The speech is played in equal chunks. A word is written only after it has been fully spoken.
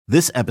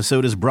This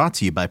episode is brought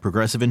to you by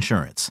Progressive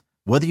Insurance.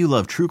 Whether you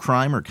love true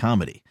crime or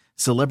comedy,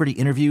 celebrity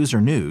interviews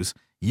or news,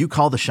 you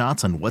call the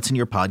shots on what's in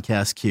your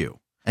podcast queue.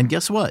 And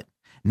guess what?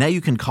 Now you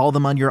can call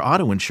them on your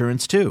auto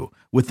insurance too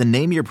with the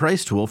Name Your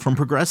Price tool from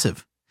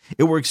Progressive.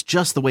 It works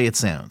just the way it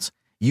sounds.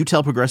 You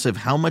tell Progressive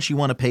how much you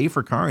want to pay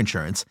for car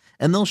insurance,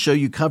 and they'll show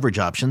you coverage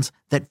options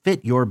that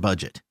fit your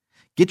budget.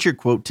 Get your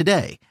quote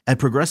today at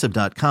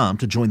Progressive.com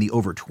to join the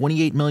over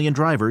 28 million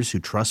drivers who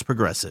trust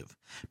Progressive.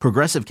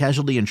 Progressive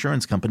Casualty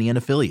Insurance Company and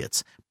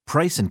Affiliates.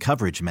 Price and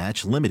coverage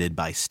match limited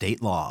by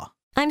state law.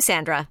 I'm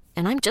Sandra,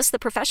 and I'm just the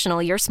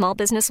professional your small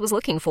business was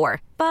looking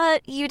for.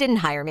 But you didn't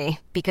hire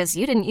me because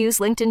you didn't use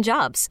LinkedIn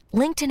Jobs.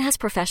 LinkedIn has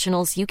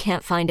professionals you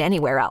can't find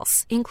anywhere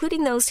else,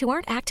 including those who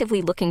aren't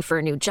actively looking for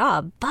a new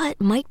job, but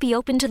might be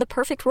open to the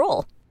perfect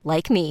role,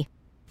 like me.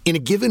 In a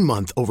given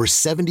month, over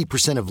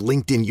 70% of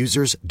LinkedIn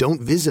users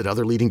don't visit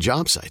other leading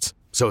job sites.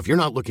 So if you're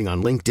not looking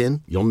on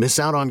LinkedIn, you'll miss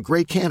out on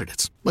great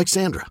candidates like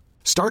Sandra.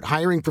 Start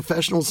hiring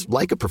professionals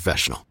like a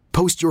professional.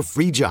 Post your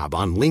free job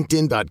on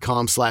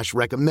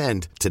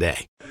linkedin.com/recommend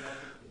today.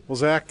 Well,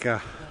 Zach,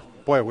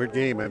 boy, a weird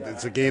game.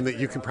 It's a game that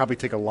you can probably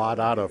take a lot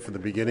out of. From the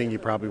beginning, you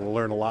probably will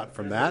learn a lot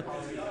from that.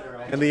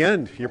 In the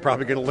end, you're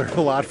probably going to learn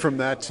a lot from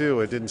that,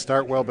 too. It didn't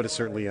start well, but it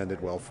certainly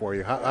ended well for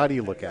you. How do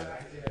you look at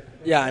it?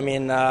 Yeah, I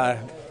mean,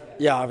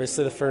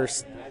 obviously the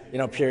first,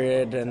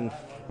 period and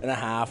a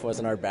half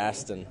wasn't our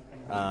best. And,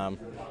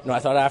 I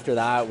thought after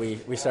that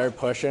we started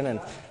pushing and,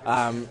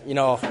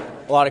 a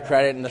lot of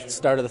credit in the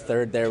start of the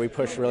third there. We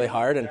pushed really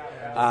hard and,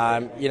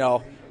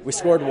 we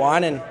scored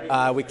one and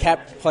we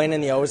kept playing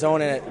in the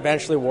O-zone and it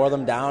eventually wore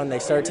them down. They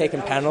started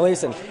taking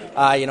penalties and,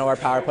 our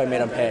power play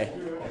made them pay.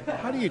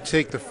 How do you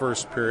take the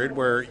first period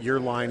where your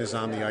line is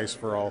on the ice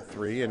for all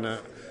three and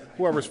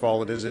whoever's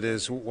fault it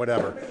is,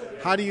 whatever.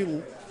 How do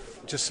you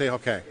just say,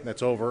 okay,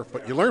 that's over,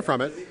 but you learn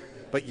from it,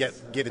 but yet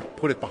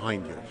put it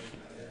behind you?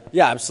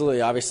 Yeah,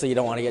 absolutely. Obviously, you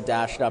don't want to get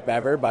dashed up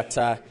ever, but,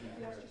 I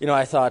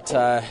thought,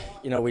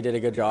 we did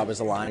a good job as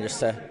a line just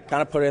to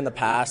kind of put it in the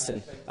past,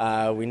 and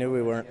we knew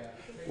we weren't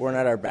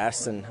at our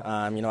best, and,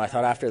 I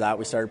thought after that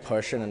we started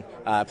pushing and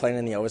playing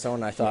in the O-zone,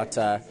 and I thought,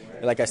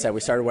 like I said,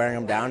 we started wearing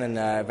them down and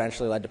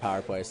eventually led to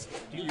power plays.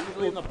 Do you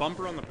usually in the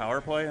bumper on the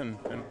power play and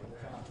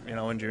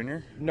in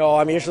junior? No,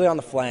 I'm usually on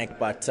the flank,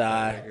 but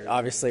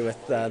obviously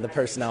with the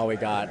personnel we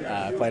got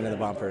playing in the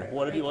bumper.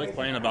 What have you liked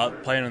playing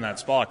in that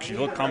spot? Because you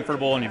look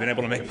comfortable and you've been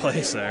able to make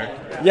plays there.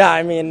 Yeah,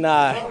 I mean,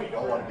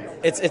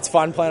 it's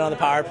fun playing on the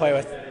power play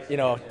with,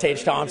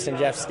 Tage Thompson,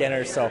 Jeff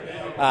Skinner. So,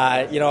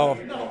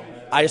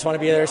 I just want to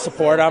be there to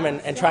support them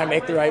and try and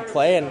make the right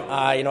play. And,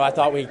 I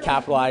thought we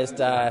capitalized,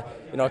 a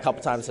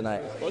couple times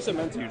tonight. What's it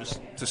meant to you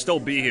just to still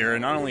be here,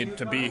 and not only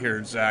to be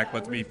here, Zach,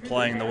 but to be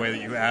playing the way that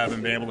you have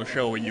and being able to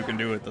show what you can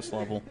do at this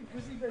level?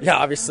 Yeah,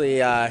 obviously,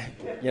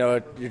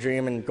 your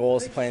dream and goal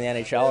is to play in the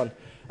NHL.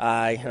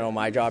 And,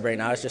 my job right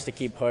now is just to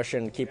keep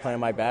pushing, keep playing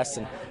my best.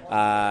 And,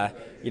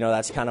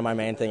 that's kind of my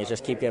main thing is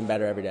just keep getting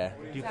better every day.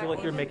 Do you feel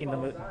like you're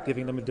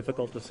giving them a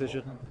difficult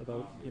decision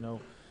about,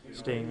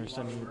 staying or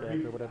sending you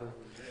back or whatever?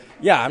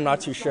 Yeah, I'm not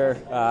too sure.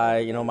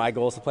 My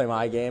goal is to play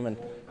my game and,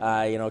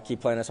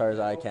 keep playing as hard as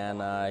I can.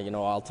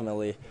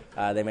 Ultimately,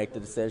 they make the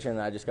decision.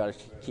 I just got to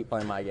keep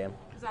playing my game.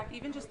 Zach,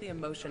 even just the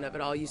emotion of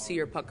it all, you see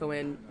your puck go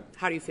in,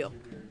 how do you feel?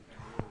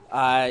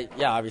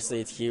 Obviously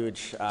it's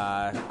huge.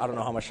 I don't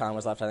know how much time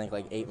was left. I think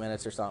like 8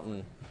 minutes or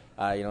something.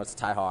 It's a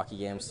tie hockey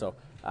game, so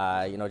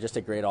just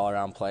a great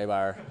all-around play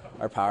by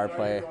our power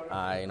play.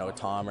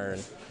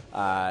 Tomer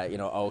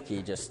and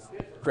Oki, just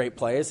great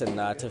plays,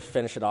 and to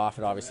finish it off,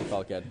 it obviously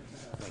felt good.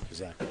 Thank you,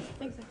 Zach.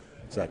 Thanks, Zach.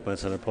 Zach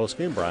Benson at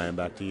Postgame. Brian,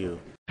 back to you.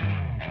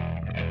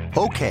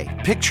 Okay,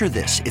 picture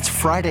this. It's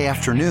Friday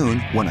afternoon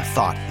when a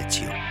thought hits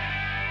you.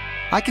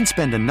 I can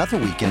spend another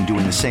weekend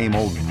doing the same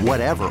old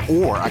whatever,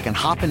 or I can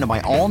hop into my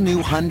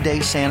all-new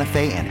Hyundai Santa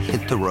Fe and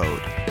hit the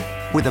road.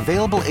 With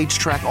available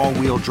H-Track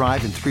all-wheel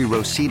drive and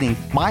 3-row seating,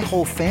 my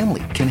whole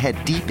family can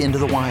head deep into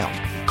the wild.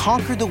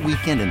 Conquer the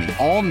weekend in the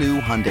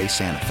all-new Hyundai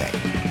Santa Fe.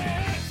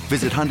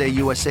 Visit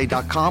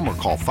HyundaiUSA.com or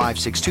call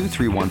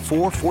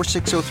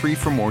 562-314-4603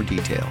 for more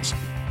details.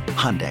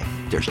 Hyundai,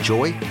 there's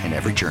joy in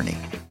every journey.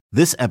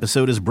 This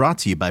episode is brought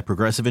to you by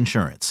Progressive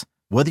Insurance.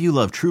 Whether you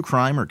love true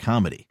crime or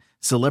comedy,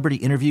 celebrity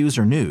interviews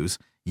or news,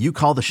 you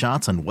call the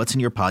shots on what's in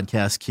your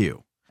podcast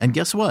queue. And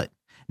guess what?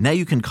 Now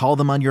you can call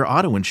them on your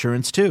auto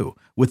insurance too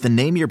with the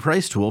Name Your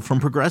Price tool from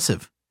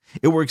Progressive.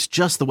 It works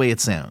just the way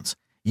it sounds.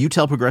 You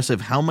tell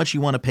Progressive how much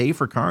you want to pay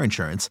for car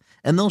insurance,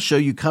 and they'll show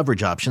you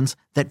coverage options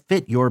that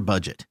fit your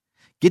budget.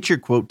 Get your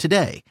quote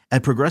today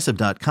at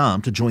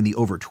Progressive.com to join the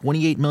over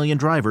 28 million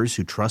drivers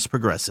who trust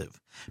Progressive.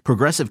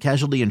 Progressive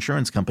Casualty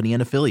Insurance Company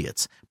and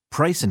Affiliates.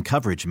 Price and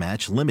coverage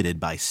match limited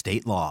by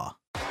state law.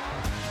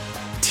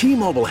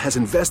 T-Mobile has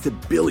invested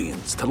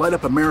billions to light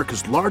up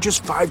America's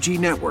largest 5G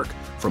network,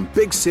 from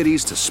big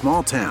cities to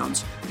small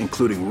towns,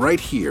 including right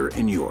here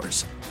in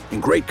yours.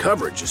 And great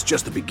coverage is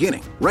just the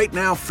beginning. Right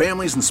now,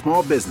 families and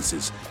small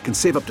businesses can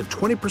save up to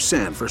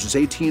 20% versus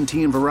AT&T and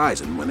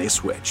Verizon when they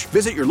switch.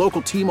 Visit your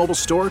local T-Mobile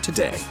store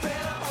today.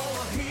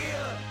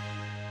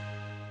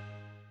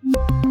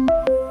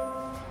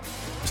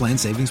 Plan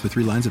savings with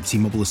 3 lines of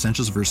T-Mobile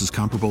Essentials versus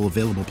comparable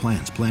available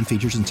plans. Plan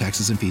features and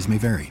taxes and fees may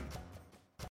vary.